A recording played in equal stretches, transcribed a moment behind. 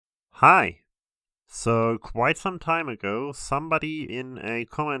Hi! So, quite some time ago, somebody in a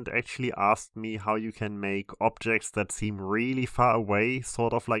comment actually asked me how you can make objects that seem really far away,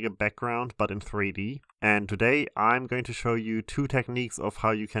 sort of like a background, but in 3D. And today I'm going to show you two techniques of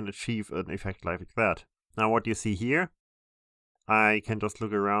how you can achieve an effect like that. Now, what you see here, I can just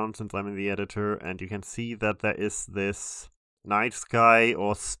look around since I'm in the editor, and you can see that there is this night sky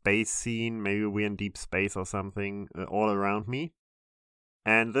or space scene, maybe we're in deep space or something, all around me.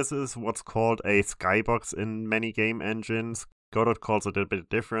 And this is what's called a skybox in many game engines. Godot calls it a bit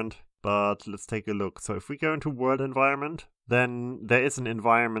different, but let's take a look. So if we go into world environment, then there is an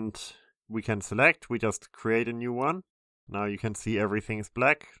environment we can select. We just create a new one. Now you can see everything is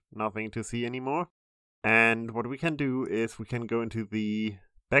black, nothing to see anymore. And what we can do is we can go into the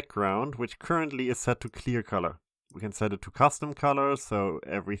background, which currently is set to clear color. We can set it to custom color, so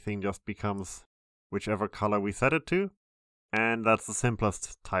everything just becomes whichever color we set it to. And that's the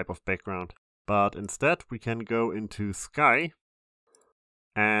simplest type of background. But instead we can go into sky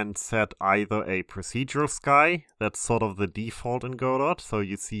and set either a procedural sky, that's sort of the default in Godot, so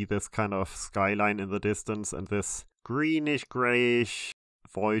you see this kind of skyline in the distance and this greenish grayish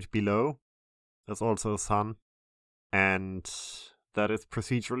void below. There's also a sun, and that is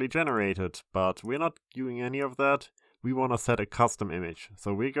procedurally generated, but we're not doing any of that. We want to set a custom image,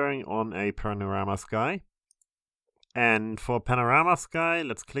 so we're going on a Panorama Sky. And for Panorama Sky,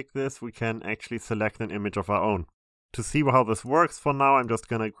 let's click this, we can actually select an image of our own. To see how this works, for now I'm just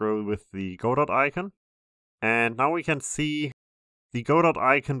gonna go with the Godot icon. And now we can see the Godot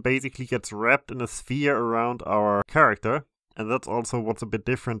icon basically gets wrapped in a sphere around our character. And that's also what's a bit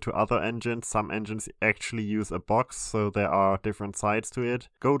different to other engines. Some engines actually use a box, so there are different sides to it.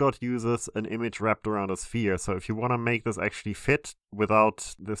 Godot uses an image wrapped around a sphere, so if you want to make this actually fit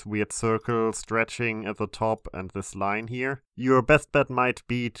without this weird circle stretching at the top and this line here, your best bet might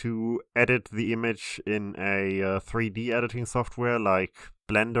be to edit the image in a 3D editing software like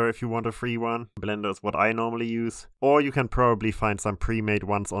Blender if you want a free one. Blender is what I normally use. Or you can probably find some pre-made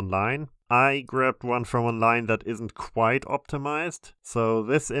ones online. I grabbed one from online that isn't quite optimized. So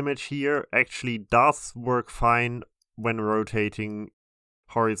this image here actually does work fine when rotating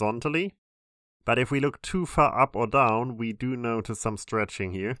horizontally. But if we look too far up or down, we do notice some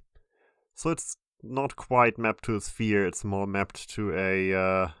stretching here. So it's not quite mapped to a sphere, it's more mapped to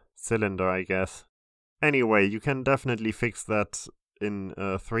a cylinder, I guess. Anyway, you can definitely fix that in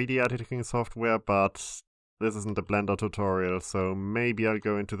 3D editing software, but this isn't a Blender tutorial, so maybe I'll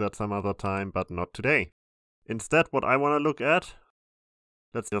go into that some other time, but not today. Instead, what I want to look at,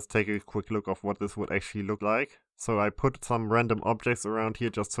 let's just take a quick look of what this would actually look like. So I put some random objects around here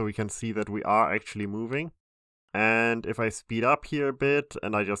just so we can see that we are actually moving. And if I speed up here a bit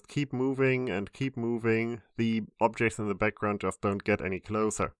and I just keep moving and keep moving, the objects in the background just don't get any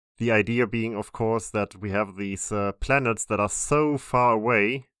closer. The idea being, of course, that we have these planets that are so far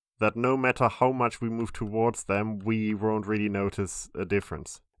away that no matter how much we move towards them, we won't really notice a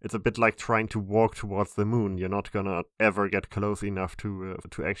difference. It's a bit like trying to walk towards the moon. You're not gonna ever get close enough to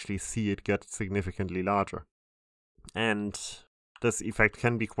actually see it get significantly larger. And this effect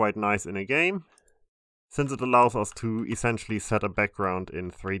can be quite nice in a game, since it allows us to essentially set a background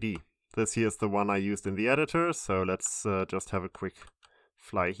in 3D. This here is the one I used in the editor, so let's just have a quick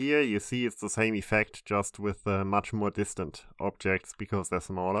fly here. You see it's the same effect, just with much more distant objects because they're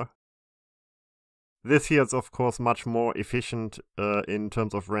smaller. This here is of course much more efficient in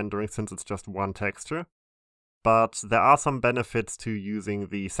terms of rendering since it's just one texture. But there are some benefits to using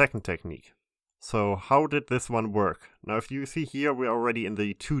the second technique. So how did this one work? Now if you see here, we're already in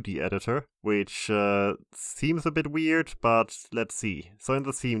the 2D editor, which seems a bit weird, but let's see. So in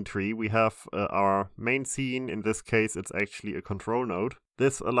the scene tree we have our main scene. In this case it's actually a control node.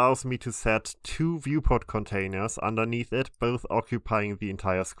 This allows me to set two viewport containers underneath it, both occupying the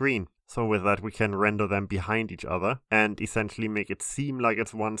entire screen. So with that we can render them behind each other and essentially make it seem like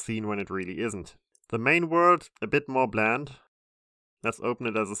it's one scene when it really isn't. The main world, a bit more bland. Let's open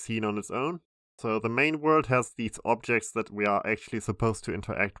it as a scene on its own. So the main world has these objects that we are actually supposed to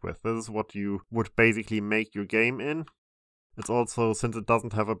interact with. This is what you would basically make your game in. It's also, since it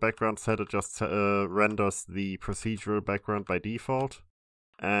doesn't have a background set, it just renders the procedural background by default.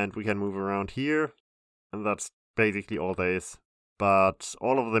 And we can move around here, and that's basically all there is. But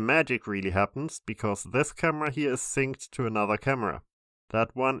all of the magic really happens because this camera here is synced to another camera.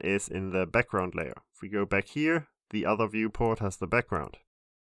 That one is in the background layer. If we go back here, the other viewport has the background.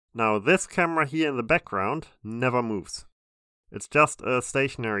 Now this camera here in the background never moves. It's just a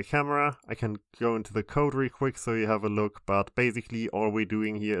stationary camera. I can go into the code real quick so you have a look, but basically all we're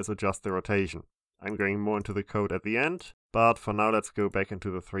doing here is adjust the rotation. I'm going more into the code at the end. but for now let's go back into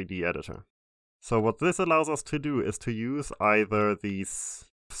the 3D editor. So what this allows us to do is to use either these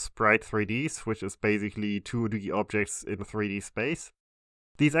sprite 3Ds, which is basically 2D objects in 3D space.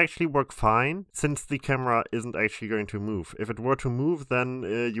 These actually work fine, since the camera isn't actually going to move. If it were to move, then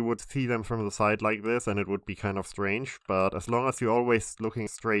you would see them from the side like this, and it would be kind of strange, but as long as you're always looking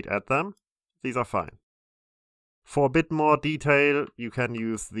straight at them, these are fine. For a bit more detail, you can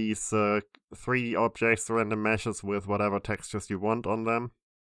use these 3D objects, random meshes with whatever textures you want on them.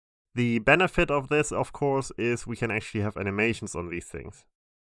 The benefit of this, of course, is we can actually have animations on these things.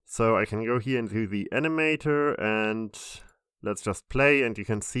 So I can go here into the animator and let's just play, and you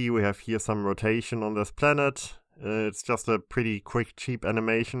can see we have here some rotation on this planet. It's just a pretty quick, cheap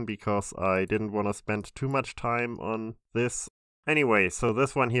animation because I didn't want to spend too much time on this. Anyway, so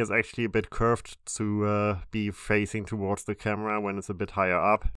this one here is actually a bit curved to be facing towards the camera when it's a bit higher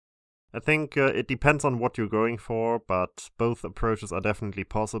up. I think it depends on what you're going for, but both approaches are definitely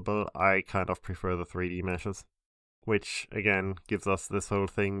possible. I kind of prefer the 3D meshes, which again gives us this whole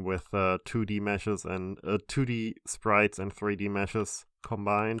thing with 2D meshes and 2D sprites and 3D meshes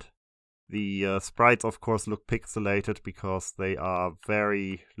combined. The sprites of course look pixelated because they are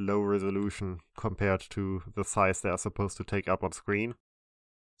very low resolution compared to the size they are supposed to take up on screen.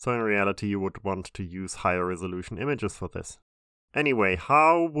 So in reality you would want to use higher resolution images for this. Anyway,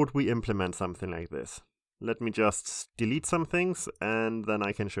 how would we implement something like this? Let me just delete some things and then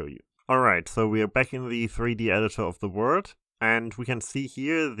I can show you. Alright, so we are back in the 3D editor of the world, and we can see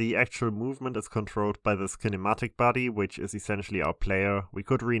here the actual movement is controlled by this kinematic body, which is essentially our player. We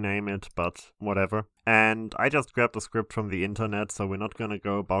could rename it, but whatever. And I just grabbed a script from the internet, so we're not gonna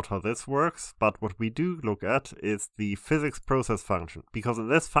go about how this works, but what we do look at is the physics process function. Because in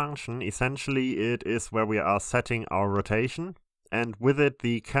this function, essentially it is where we are setting our rotation, and with it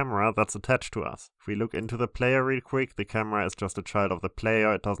the camera that's attached to us. If we look into the player real quick, the camera is just a child of the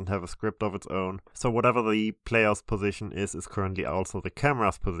player, it doesn't have a script of its own. So whatever the player's position is currently also the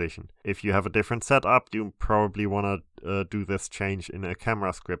camera's position. If you have a different setup, you probably want to do this change in a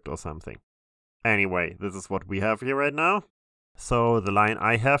camera script or something. Anyway, this is what we have here right now. So the line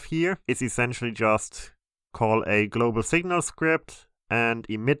I have here is essentially just call a global signal script and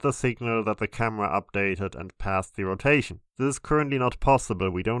emit the signal that the camera updated and passed the rotation. This is currently not possible,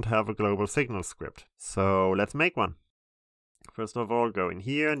 we don't have a global signal script. So let's make one. First of all, go in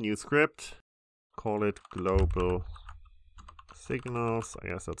here, new script, call it global signals, I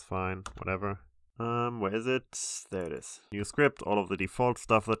guess that's fine, whatever. Where is it? There it is. New script, all of the default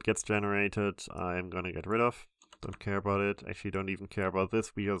stuff that gets generated, I'm gonna get rid of. Don't care about it. Actually, don't even care about this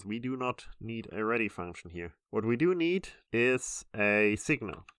because we do not need a ready function here. What we do need is a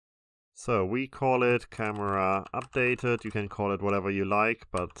signal. So we call it camera updated. You can call it whatever you like,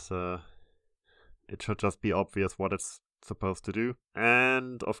 but it should just be obvious what it's supposed to do.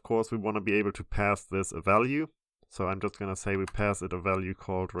 And of course, we want to be able to pass this a value. So I'm just going to say we pass it a value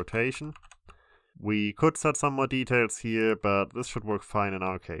called rotation. We could set some more details here, but this should work fine in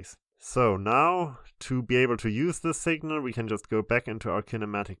our case. So now, to be able to use this signal, we can just go back into our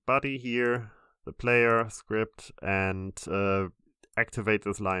kinematic body here, the player, script, and activate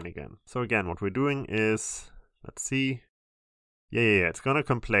this line again. So again, what we're doing is, let's see, yeah, it's gonna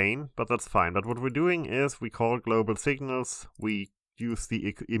complain, but that's fine. But what we're doing is we call global signals, we use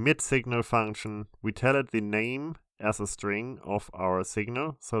the emit signal function, we tell it the name as a string of our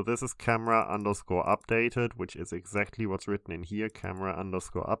signal. So this is camera underscore updated, which is exactly what's written in here, camera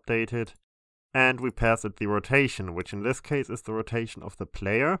underscore updated. And we pass it the rotation, which in this case is the rotation of the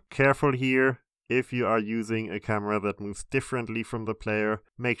player. Careful here, if you are using a camera that moves differently from the player,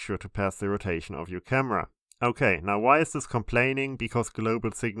 make sure to pass the rotation of your camera. Okay, now why is this complaining? Because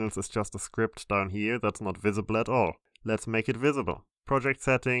global signals is just a script down here that's not visible at all. Let's make it visible. Project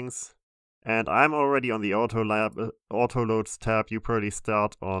settings. And I'm already on the auto loads tab. You probably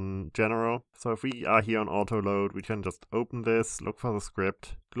start on general. So if we are here on auto load, we can just open this, look for the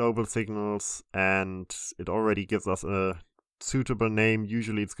script, global signals, and it already gives us a suitable name.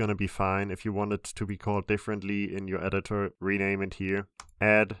 Usually it's going to be fine. If you want it to be called differently in your editor, rename it here,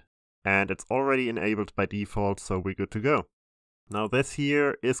 add, and it's already enabled by default, so we're good to go. Now this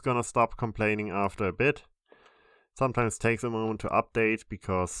here is going to stop complaining after a bit. Sometimes it takes a moment to update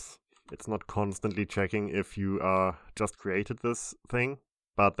because it's not constantly checking if you just created this thing,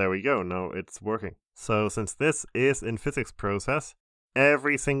 but there we go, now it's working. So since this is in physics process,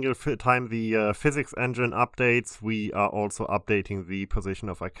 every single time the physics engine updates, we are also updating the position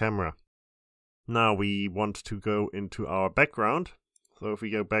of our camera. Now we want to go into our background. So if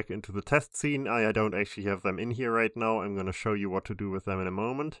we go back into the test scene, I don't actually have them in here right now. I'm going to show you what to do with them in a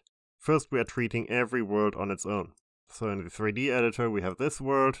moment. First, we are treating every world on its own. So in the 3D editor we have this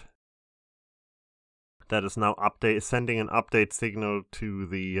world that is now sending an update signal to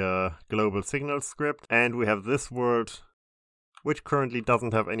the global signal script, and we have this world which currently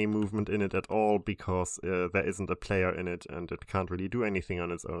doesn't have any movement in it at all because there isn't a player in it and it can't really do anything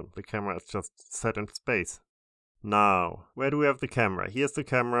on its own. The camera is just set in space. Now, where do we have the camera? Here's the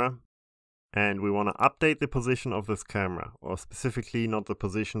camera, and we want to update the position of this camera, or specifically not the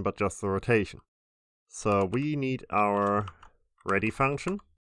position but just the rotation. So we need our ready function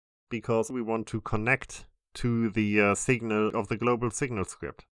because we want to connect to the signal of the global signal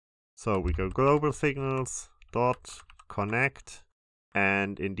script. So we go global signals dot connect,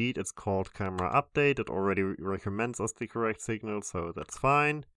 and indeed it's called camera update. It already recommends us the correct signal, so that's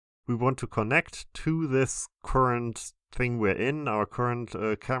fine. We want to connect to this current thing we're in, our current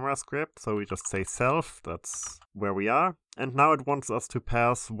camera script, so we just say self, that's where we are. And now it wants us to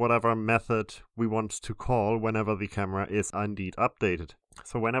pass whatever method we want to call whenever the camera is indeed updated.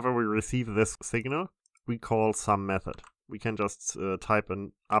 So whenever we receive this signal, we call some method. We can just type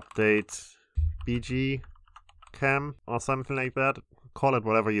an update bg cam or something like that. Call it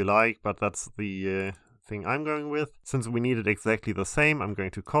whatever you like, but that's the thing I'm going with. Since we need it exactly the same, I'm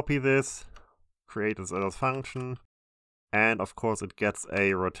going to copy this, create this as a function, and of course it gets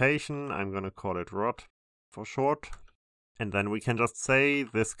a rotation. I'm going to call it rot for short. And then we can just say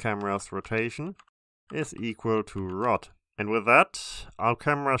this camera's rotation is equal to rot. And with that, our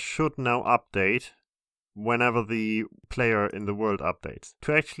camera should now update whenever the player in the world updates.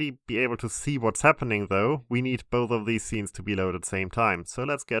 To actually be able to see what's happening though, we need both of these scenes to be loaded at the same time. So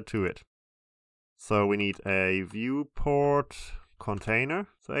let's get to it. So we need a viewport container.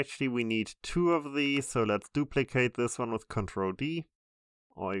 So actually we need two of these, so let's duplicate this one with Ctrl D.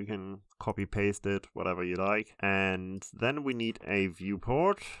 Or you can copy paste it, whatever you like. And then we need a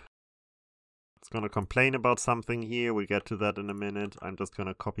viewport. It's going to complain about something here, we'll get to that in a minute. I'm just going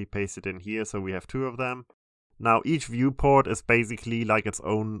to copy paste it in here so we have two of them. Now each viewport is basically like its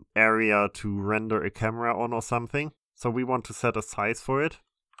own area to render a camera on or something. So we want to set a size for it.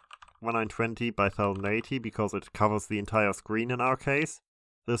 1920 by 1080 because it covers the entire screen in our case.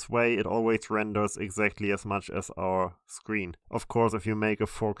 This way it always renders exactly as much as our screen. Of course, if you make a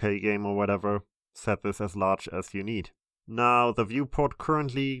 4K game or whatever, set this as large as you need. Now the viewport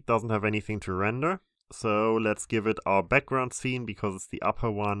currently doesn't have anything to render, so let's give it our background scene because it's the upper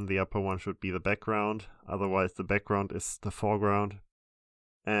one. The upper one should be the background, otherwise the background is the foreground.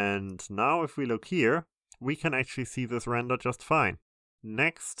 And now if we look here, we can actually see this render just fine.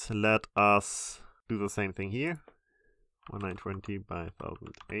 Next, let us do the same thing here. 1920 by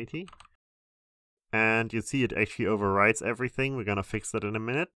 1080. And you see it actually overwrites everything. We're gonna fix that in a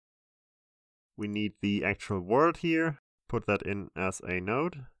minute. We need the actual world here. Put that in as a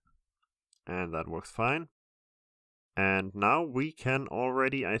node. And that works fine. And now we can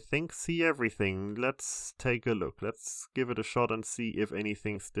already, I think, see everything. Let's take a look. Let's give it a shot and see if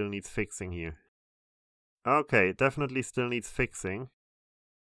anything still needs fixing here. Okay, it definitely still needs fixing.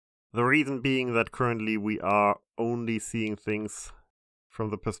 The reason being that currently we are only seeing things from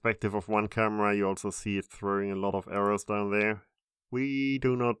the perspective of one camera. You also see it throwing a lot of errors down there. We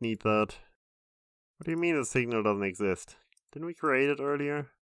do not need that. What do you mean the signal doesn't exist? Didn't we create it earlier?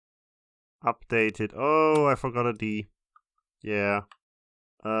 Updated. Oh, I forgot a D. Yeah.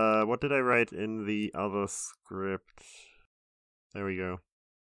 What did I write in the other script? There we go.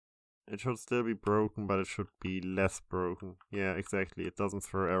 It should still be broken, but it should be less broken. Yeah, exactly. It doesn't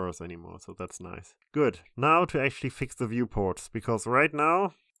throw errors anymore, so that's nice. Good. Now to actually fix the viewports, because right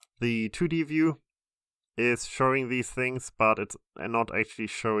now the 2D view is showing these things, but it's not actually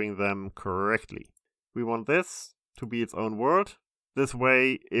showing them correctly. We want this to be its own world. This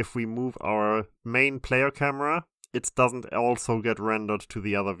way, if we move our main player camera, it doesn't also get rendered to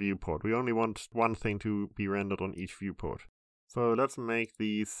the other viewport. We only want one thing to be rendered on each viewport. So let's make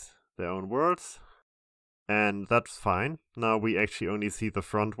these their own worlds. And that's fine. Now we actually only see the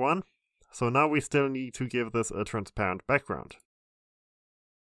front one. So now we still need to give this a transparent background.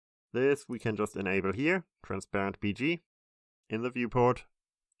 This we can just enable here, transparent BG, in the viewport.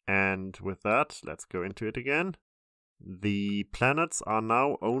 And with that, let's go into it again. The planets are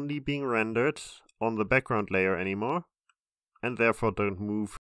now only being rendered on the background layer anymore, and therefore don't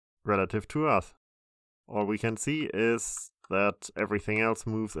move relative to us. All we can see is that everything else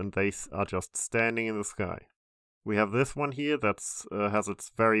moves and they are just standing in the sky. We have this one here that has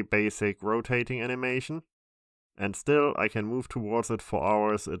its very basic rotating animation, and still I can move towards it for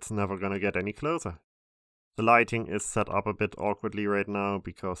hours, it's never gonna get any closer. The lighting is set up a bit awkwardly right now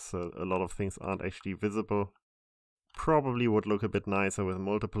because a lot of things aren't actually visible. Probably would look a bit nicer with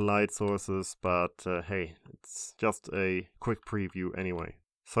multiple light sources, but hey, it's just a quick preview anyway.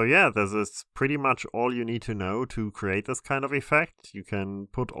 So yeah, this is pretty much all you need to know to create this kind of effect. You can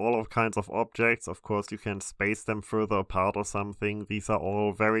put all kinds of objects. Of course, you can space them further apart or something. These are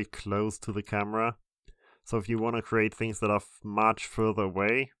all very close to the camera. So if you want to create things that are much further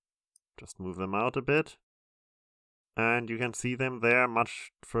away, just move them out a bit. And you can see them there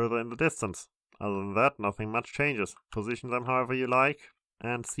much further in the distance. Other than that, nothing much changes. Position them however you like,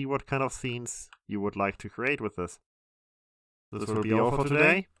 and see what kind of scenes you would like to create with this. This will be all for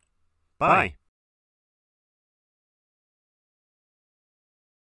today. Bye!